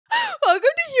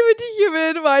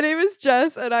Human. My name is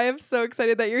Jess, and I am so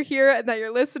excited that you're here and that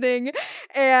you're listening.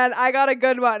 And I got a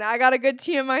good one. I got a good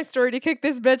TMI story to kick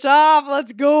this bitch off.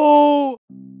 Let's go.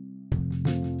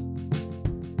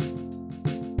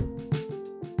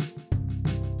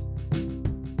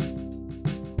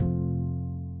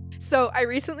 So I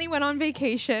recently went on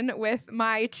vacation with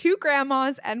my two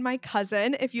grandmas and my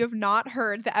cousin. If you have not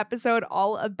heard the episode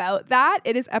all about that,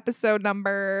 it is episode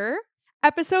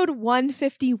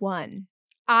 151.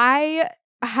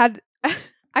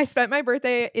 I spent my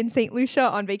birthday in St. Lucia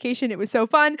on vacation. It was so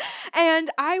fun. And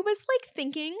I was like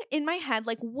thinking in my head,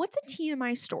 like, what's a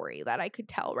TMI story that I could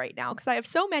tell right now? Because I have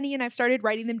so many and I've started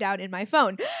writing them down in my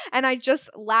phone. And I just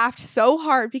laughed so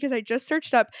hard because I just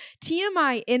searched up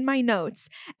TMI in my notes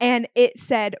and it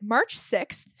said March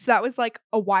 6th. So that was like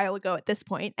a while ago at this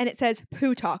point. And it says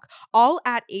Poo Talk, all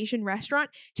at Asian restaurant,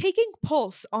 taking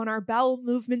pulse on our bowel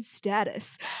movement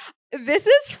status. This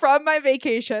is from my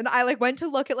vacation. I like went to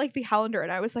look at like the calendar and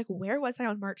I was like, where was I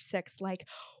on March 6th? Like,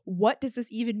 what does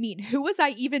this even mean? Who was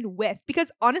I even with?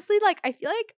 Because honestly, like, I feel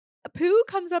like poo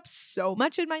comes up so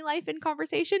much in my life in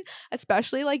conversation,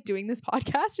 especially like doing this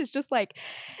podcast. It's just like,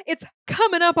 it's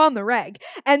coming up on the reg.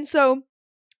 And so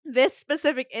this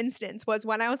specific instance was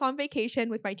when I was on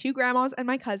vacation with my two grandmas and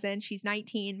my cousin. She's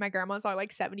 19. My grandmas are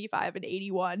like 75 and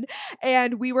 81.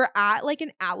 And we were at like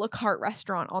an a la carte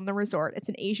restaurant on the resort. It's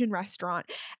an Asian restaurant.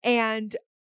 And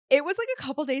it was like a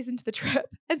couple days into the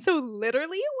trip. And so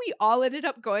literally we all ended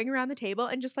up going around the table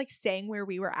and just like saying where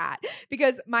we were at,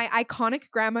 because my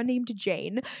iconic grandma named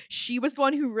Jane, she was the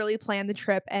one who really planned the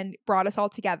trip and brought us all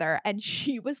together. And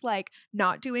she was like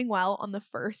not doing well on the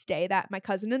first day that my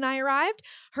cousin and I arrived.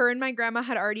 Her and my grandma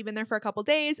had already been there for a couple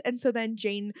days. And so then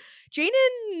Jane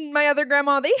and my other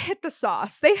grandma, they hit the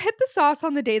sauce. They hit the sauce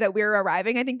on the day that we were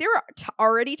arriving. I think they were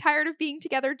already tired of being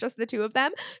together, just the two of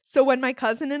them. So when my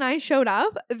cousin and I showed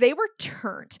up, they were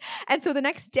turned. And so the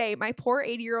next day, my poor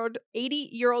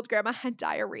 80-year-old grandma had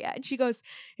diarrhea. And she goes,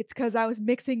 it's because I was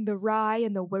mixing the rye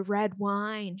and the red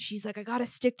wine. She's like, I got to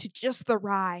stick to just the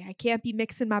rye. I can't be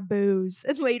mixing my booze.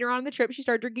 And later on the trip, she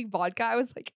started drinking vodka. I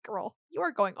was like, girl, you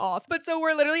are going off. But so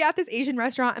we're literally at this Asian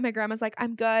restaurant and my grandma's like,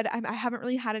 I'm good. I haven't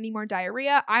really had any more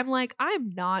diarrhea. I'm like,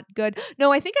 I'm not good.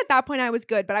 No, I think at that point I was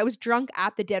good, but I was drunk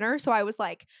at the dinner. So I was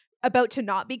like, about to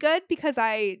not be good because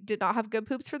I did not have good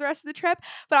poops for the rest of the trip.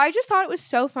 But I just thought it was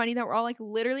so funny that we're all like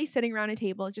literally sitting around a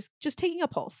table just taking a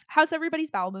pulse. How's everybody's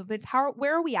bowel movements?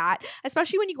 Where are we at?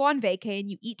 Especially when you go on vacay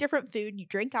and you eat different food and you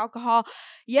drink alcohol,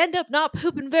 you end up not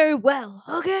pooping very well.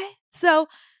 Okay? So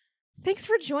thanks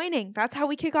for joining. That's how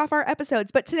we kick off our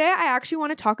episodes. But today I actually want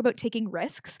to talk about taking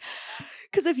risks.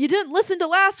 Because if you didn't listen to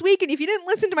last week and if you didn't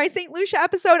listen to my St. Lucia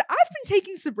episode, I've been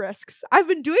taking some risks. I've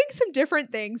been doing some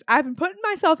different things. I've been putting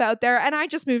myself out there, and I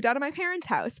just moved out of my parents'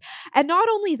 house. And not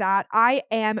only that, I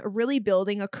am really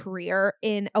building a career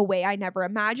in a way I never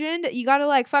imagined. You got to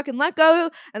like fucking let go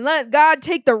and let God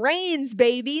take the reins,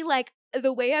 baby. Like,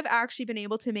 the way I've actually been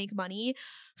able to make money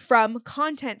from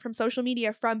content, from social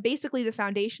media, from basically the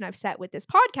foundation I've set with this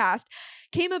podcast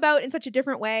came about in such a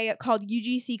different way called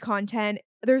UGC content.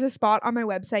 There's a spot on my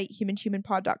website,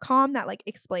 humantohumanpod.com, that like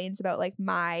explains about like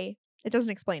it doesn't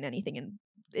explain anything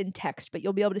in text, but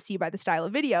you'll be able to see by the style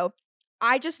of video.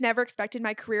 I just never expected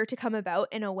my career to come about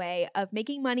in a way of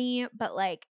making money, but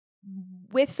like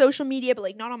with social media, but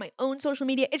like not on my own social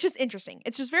media. It's just interesting.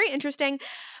 It's just very interesting.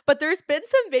 But there's been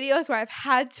some videos where I've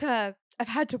had to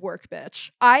work, bitch.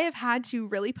 I have had to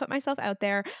really put myself out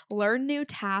there, learn new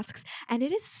tasks, and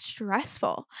it is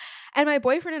stressful. And my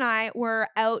boyfriend and I were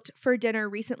out for dinner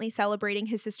recently celebrating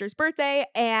his sister's birthday,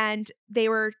 and they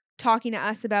were talking to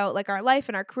us about like our life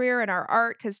and our career and our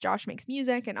art, because Josh makes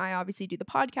music and I obviously do the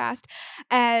podcast.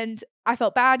 And I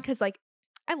felt bad because like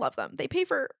I love them. They pay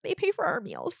for our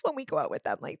meals when we go out with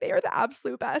them. Like, they are the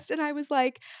absolute best. And I was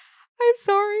like, I'm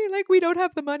sorry, like we don't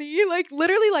have the money. Like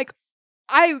literally, like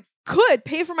I could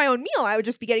pay for my own meal. I would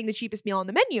just be getting the cheapest meal on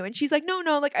the menu. And she's like, no,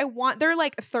 like they're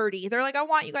like 30. They're like, I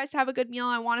want you guys to have a good meal.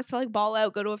 I want us to like ball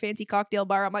out, go to a fancy cocktail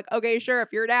bar. I'm like, okay, sure, if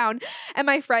you're down. And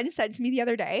my friend said to me the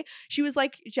other day, she was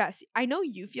like, Jess, I know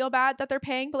you feel bad that they're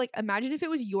paying, but like imagine if it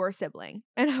was your sibling.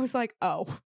 And I was like,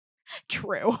 oh,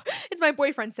 true. It's my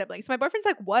boyfriend's sibling. So my boyfriend's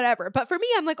like, whatever. But for me,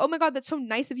 I'm like, oh my God, that's so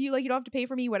nice of you. Like, you don't have to pay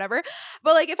for me, whatever.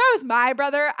 But like, if I was my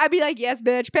brother, I'd be like, yes,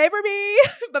 bitch, pay for me.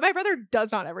 But my brother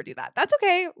does not ever do that. That's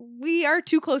okay. We are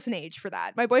too close in age for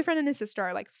that. My boyfriend and his sister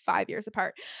are like 5 years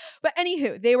apart. But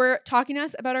anywho, they were talking to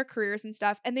us about our careers and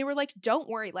stuff. And they were like, don't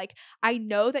worry. Like, I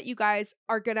know that you guys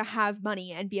are going to have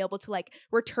money and be able to like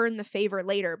return the favor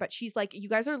later. But she's like, you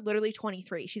guys are literally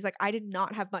 23. She's like, I did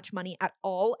not have much money at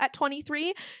all at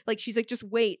 23. Like, she's like, just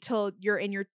wait till you're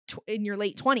in your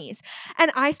late 20s.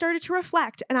 And I started to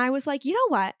reflect and I was like, you know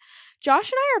what?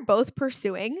 Josh and I are both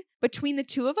pursuing, between the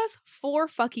two of us, 4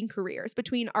 fucking careers,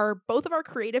 between both of our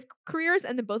creative careers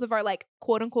and then both of our like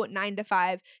quote unquote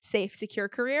 9-to-5 safe, secure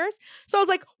careers. So I was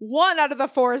like, 1 out of the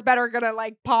 4 is better gonna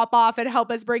like pop off and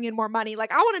help us bring in more money.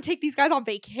 Like, I want to take these guys on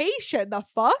vacation. The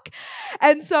fuck?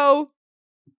 And so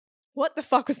what the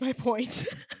fuck was my point?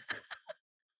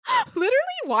 Literally,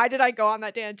 why did I go on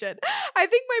that tangent? I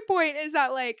think my point is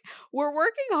that like we're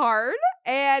working hard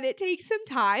and it takes some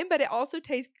time, but it also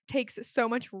takes so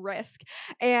much risk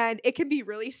and it can be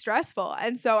really stressful.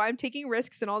 And so I'm taking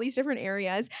risks in all these different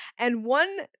areas. And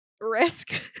one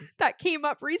risk that came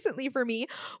up recently for me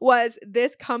was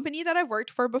this company that I've worked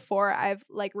for before. I've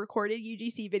like recorded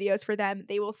UGC videos for them.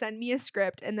 They will send me a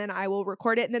script and then I will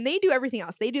record it and then they do everything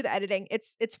else. They do the editing.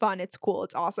 It's fun. It's cool.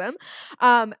 It's awesome.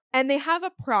 And they have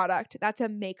a product that's a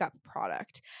makeup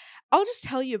product. I'll just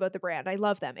tell you about the brand. I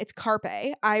love them. It's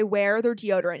Carpe. I wear their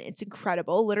deodorant. It's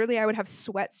incredible. Literally, I would have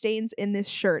sweat stains in this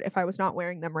shirt if I was not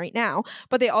wearing them right now.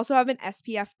 But they also have an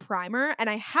SPF primer and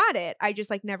I had it. I just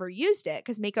like never used it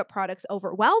because makeup products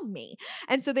overwhelmed me.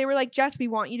 And so they were like, Jess, we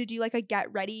want you to do like a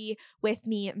get ready with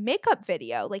me makeup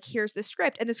video. Like, here's the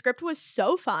script. And the script was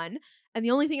so fun. And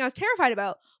the only thing I was terrified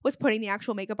about was putting the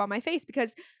actual makeup on my face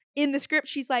because in the script,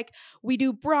 she's like, we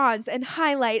do bronze and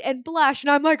highlight and blush.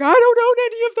 And I'm like, I don't own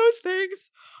any of those things.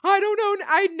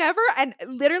 I never. And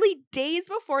literally days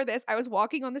before this, I was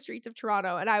walking on the streets of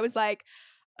Toronto and I was like,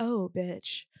 oh,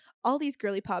 bitch. All these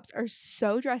girly pups are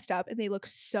so dressed up and they look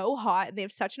so hot and they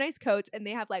have such nice coats and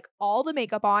they have like all the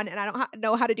makeup on and I don't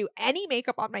know how to do any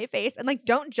makeup on my face. And like,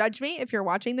 don't judge me if you're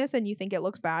watching this and you think it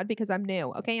looks bad because I'm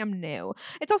new. Okay, I'm new.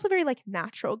 It's also very like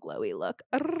natural glowy look.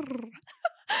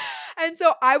 And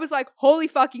so I was like, holy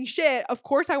fucking shit. Of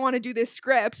course I want to do this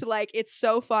script. Like, it's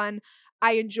so fun.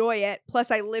 I enjoy it.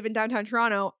 Plus I live in downtown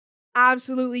Toronto.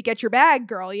 Absolutely get your bag,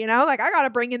 girl. You know, like I got to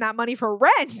bring in that money for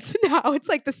rent now. It's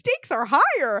like the stakes are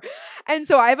higher. And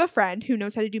so I have a friend who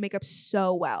knows how to do makeup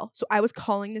so well. So I was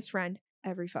calling this friend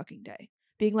every fucking day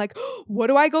being like, what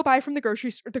do I go buy from the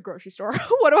grocery store?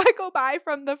 What do I go buy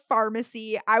from the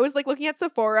pharmacy? I was like looking at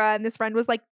Sephora and this friend was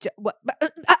like, what?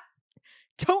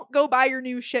 Don't go buy your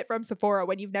new shit from Sephora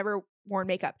when you've never worn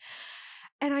makeup.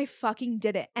 And I fucking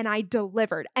did it. And I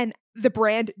delivered. And the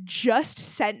brand just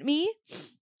sent me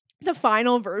the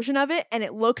final version of it. And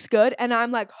it looks good. And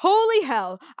I'm like, holy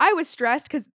hell. I was stressed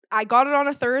because I got it on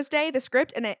a Thursday, the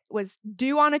script, and it was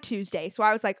due on a Tuesday. So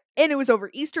I was like, and it was over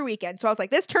Easter weekend. So I was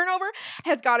like, this turnover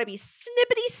has got to be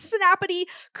snippety, snappity,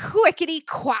 quickety,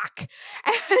 quack.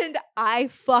 And I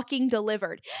fucking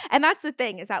delivered. And that's the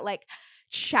thing is that like,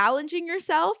 challenging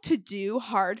yourself to do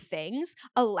hard things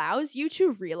allows you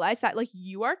to realize that like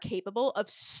you are capable of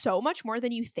so much more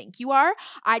than you think you are.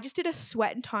 I just did a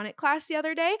sweat and tonic class the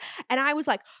other day and I was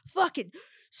like fucking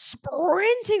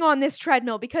sprinting on this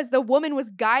treadmill because the woman was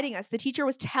guiding us. The teacher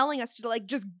was telling us to like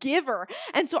just give her.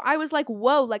 And so I was like,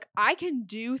 whoa, like I can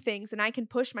do things and I can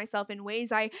push myself in ways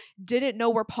I didn't know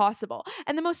were possible.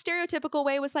 And the most stereotypical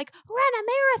way was like run a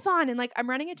marathon. And like I'm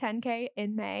running a 10K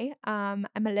in May. I'm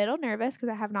a little nervous because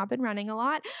I have not been running a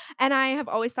lot. And I have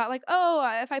always thought like,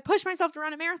 oh, if I push myself to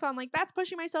run a marathon, like that's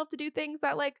pushing myself to do things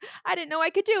that like I didn't know I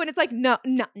could do. And it's like, no.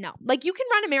 Like you can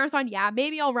run a marathon. Yeah,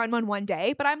 maybe I'll run one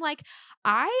day. But I'm like,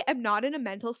 I am not in a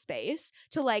mental space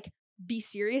to like be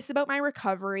serious about my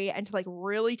recovery and to like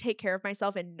really take care of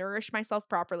myself and nourish myself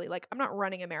properly. Like I'm not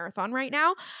running a marathon right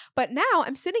now, but now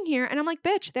I'm sitting here and I'm like,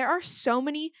 bitch, there are so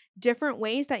many different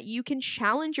ways that you can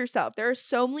challenge yourself. There are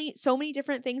so many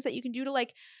different things that you can do to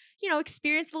like, you know,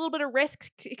 experience a little bit of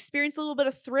risk, experience a little bit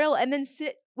of thrill, and then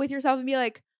sit with yourself and be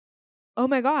like, oh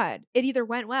my God, it either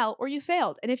went well or you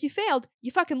failed. And if you failed,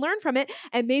 you fucking learn from it.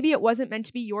 And maybe it wasn't meant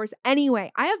to be yours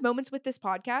anyway. I have moments with this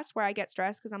podcast where I get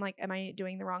stressed because I'm like, am I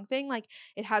doing the wrong thing? Like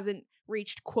it hasn't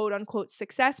reached quote unquote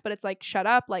success, but it's like, shut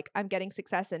up. Like I'm getting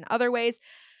success in other ways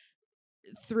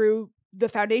through the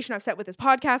foundation I've set with this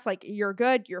podcast. Like you're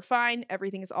good, you're fine,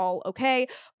 everything is all okay.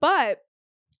 But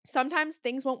sometimes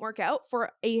things won't work out for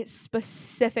a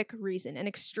specific reason, an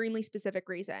extremely specific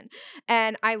reason.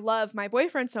 And I love my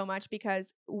boyfriend so much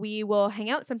because we will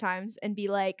hang out sometimes and be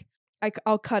like,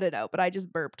 I'll cut it out, but I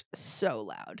just burped so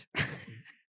loud.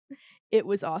 It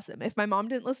was awesome. If my mom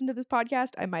didn't listen to this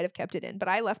podcast, I might have kept it in, but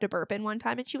I left a burp in one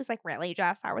time and she was like, really,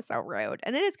 Jess? That was so rude.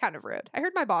 And it is kind of rude. I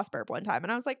heard my boss burp one time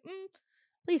and I was like,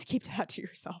 please keep that to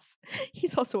yourself.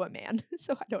 He's also a man.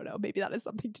 So I don't know. Maybe that has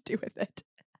something to do with it.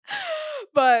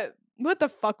 But what the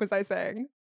fuck was I saying?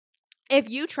 if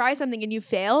you try something and you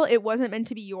fail, it wasn't meant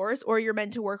to be yours, or you're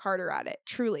meant to work harder at it.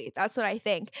 Truly. That's what I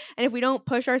think. And if we don't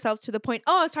push ourselves to the point,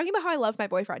 I was talking about how I love my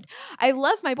boyfriend. I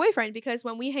love my boyfriend because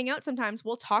when we hang out sometimes,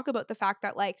 we'll talk about the fact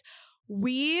that like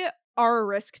we are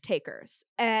risk takers.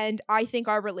 And I think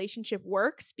our relationship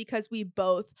works because we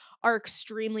both are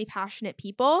extremely passionate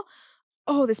people.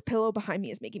 Oh, this pillow behind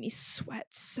me is making me sweat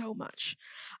so much.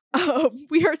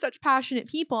 We are such passionate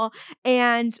people,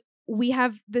 and we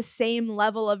have the same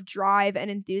level of drive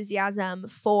and enthusiasm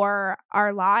for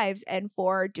our lives and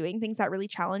for doing things that really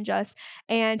challenge us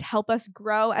and help us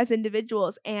grow as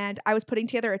individuals. And I was putting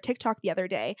together a TikTok the other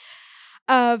day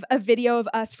of a video of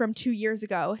us from 2 years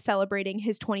ago celebrating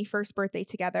his 21st birthday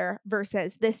together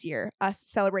versus this year, us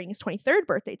celebrating his 23rd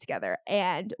birthday together.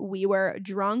 And we were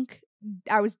drunk.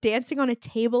 I was dancing on a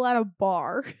table at a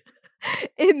bar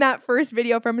in that first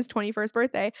video from his 21st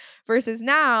birthday versus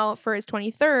now for his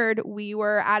 23rd, we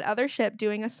were at Othership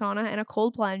doing a sauna and a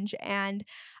cold plunge. And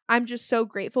I'm just so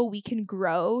grateful we can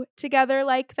grow together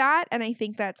like that. And I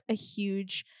think that's a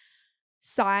huge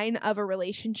sign of a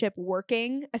relationship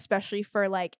working, especially for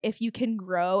like if you can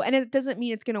grow. And it doesn't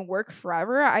mean it's going to work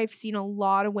forever. I've seen a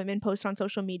lot of women post on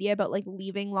social media about like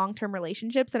leaving long-term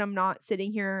relationships, and I'm not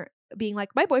sitting here being like,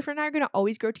 my boyfriend and I are going to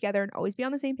always grow together and always be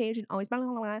on the same page and always blah,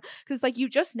 blah, blah, because like you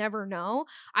just never know.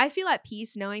 I feel at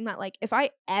peace knowing that like if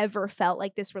I ever felt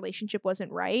like this relationship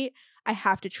wasn't right, I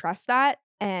have to trust that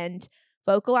and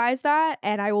vocalize that,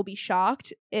 and I will be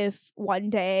shocked if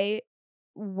one day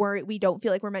we don't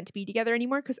feel like we're meant to be together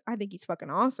anymore, because I think he's fucking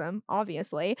awesome,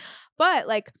 obviously. But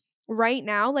like right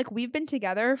now, like we've been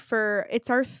together for, it's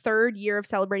our 3rd year of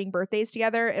celebrating birthdays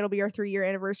together. It'll be our 3-year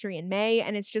anniversary in May,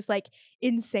 and it's just like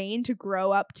insane to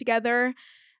grow up together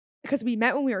because we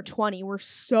met when we were 20. We're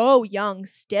so young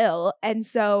still. And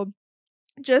so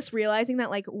just realizing that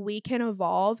like we can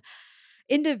evolve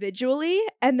individually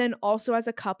and then also as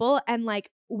a couple, and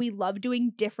like we love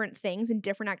doing different things and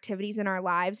different activities in our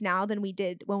lives now than we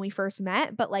did when we first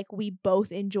met, but like we both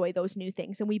enjoy those new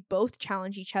things and we both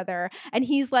challenge each other. And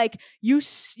he's like, you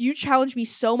challenge me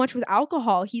so much with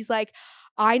alcohol. He's like,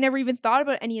 I never even thought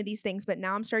about any of these things, but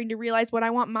now I'm starting to realize what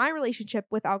I want my relationship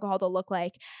with alcohol to look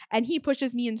like. And he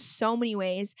pushes me in so many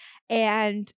ways,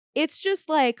 and it's just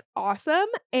like awesome.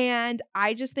 And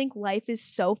I just think life is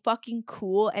so fucking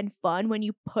cool and fun when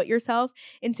you put yourself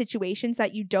in situations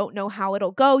that you don't know how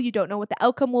it'll go. You don't know what the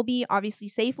outcome will be, obviously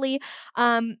safely.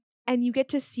 And you get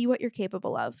to see what you're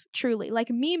capable of. Truly. Like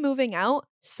me moving out,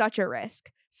 such a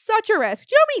risk. Such a risk.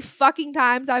 Do you know how many fucking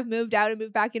times I've moved out and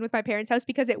moved back in with my parents' house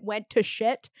because it went to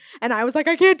shit? And I was like,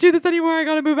 I can't do this anymore. I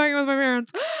gotta move back in with my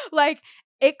parents. Like,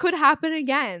 it could happen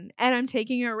again. And I'm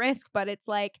taking a risk. But it's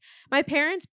like, my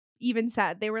parents even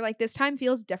said, they were like, this time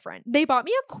feels different. They bought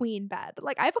me a queen bed.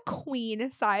 Like, I have a queen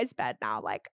size bed now.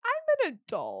 Like, I'm an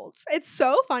adult. It's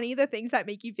so funny, the things that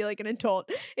make you feel like an adult.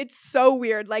 It's so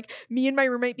weird. Like, me and my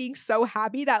roommate being so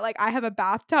happy that like I have a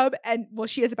bathtub, and well,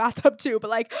 she has a bathtub too,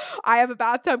 but like I have a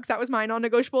bathtub because that was my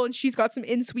non-negotiable, and she's got some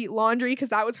in-suite laundry because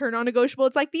that was her non-negotiable.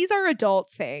 It's like, these are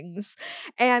adult things.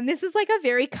 And this is like a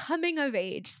very coming of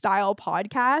age style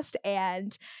podcast,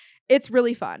 and it's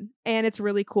really fun and it's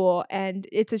really cool and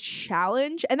it's a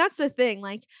challenge. And that's the thing,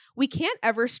 like we can't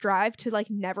ever strive to like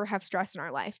never have stress in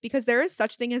our life, because there is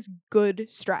such thing as good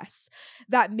stress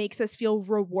that makes us feel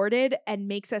rewarded and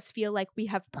makes us feel like we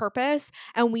have purpose,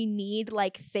 and we need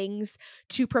like things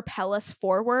to propel us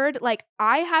forward. Like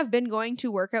I have been going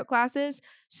to workout classes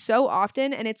so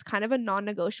often, and it's kind of a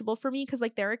non-negotiable for me because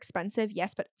like they're expensive,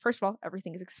 yes, but first of all,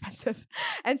 everything is expensive,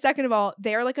 and second of all,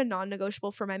 they're like a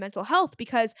non-negotiable for my mental health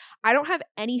because I don't have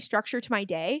any structure to my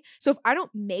day. So if I don't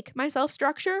make myself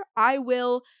structure, I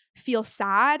will feel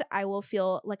sad. I will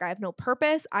feel like I have no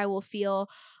purpose. I will feel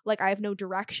like I have no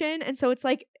direction. And so it's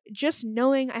like just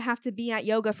knowing I have to be at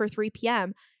yoga for 3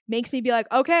 p.m. makes me be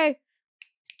like, okay,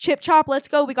 chip chop, let's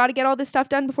go. We got to get all this stuff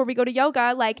done before we go to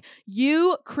yoga. Like,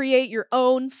 you create your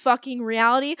own fucking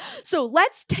reality. So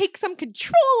let's take some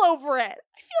control over it.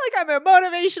 I feel like I'm a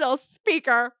motivational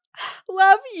speaker.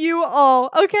 Love you all.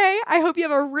 Okay. I hope you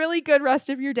have a really good rest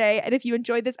of your day. And if you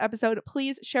enjoyed this episode,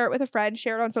 please share it with a friend,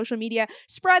 share it on social media,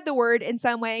 spread the word in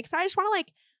some way. Cause I just want to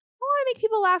make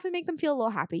people laugh and make them feel a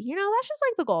little happy. You know, that's just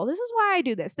like the goal. This is why I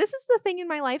do this. This is the thing in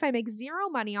my life I make zero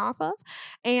money off of,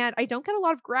 and I don't get a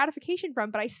lot of gratification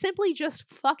from, but I simply just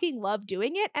fucking love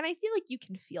doing it. And I feel like you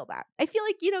can feel that. I feel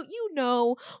like, you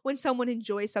know, when someone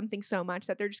enjoys something so much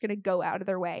that they're just going to go out of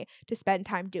their way to spend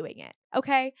time doing it.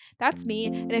 Okay, that's me.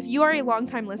 And if you are a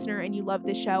longtime listener and you love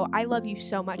this show, I love you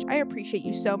so much. I appreciate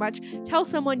you so much. Tell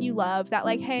someone you love that,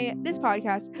 like, hey, this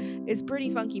podcast is pretty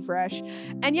funky fresh.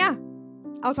 And yeah,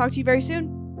 I'll talk to you very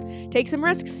soon. Take some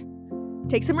risks.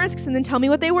 Take some risks and then tell me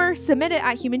what they were. Submit it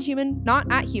at human,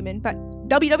 not at human, but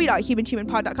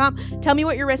www.humanhumanpod.com. Tell me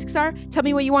what your risks are. Tell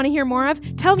me what you want to hear more of.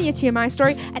 Tell me a TMI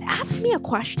story and ask me a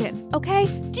question, okay?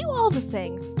 Do all the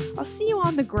things. I'll see you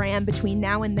on the gram between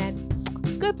now and then.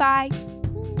 Goodbye.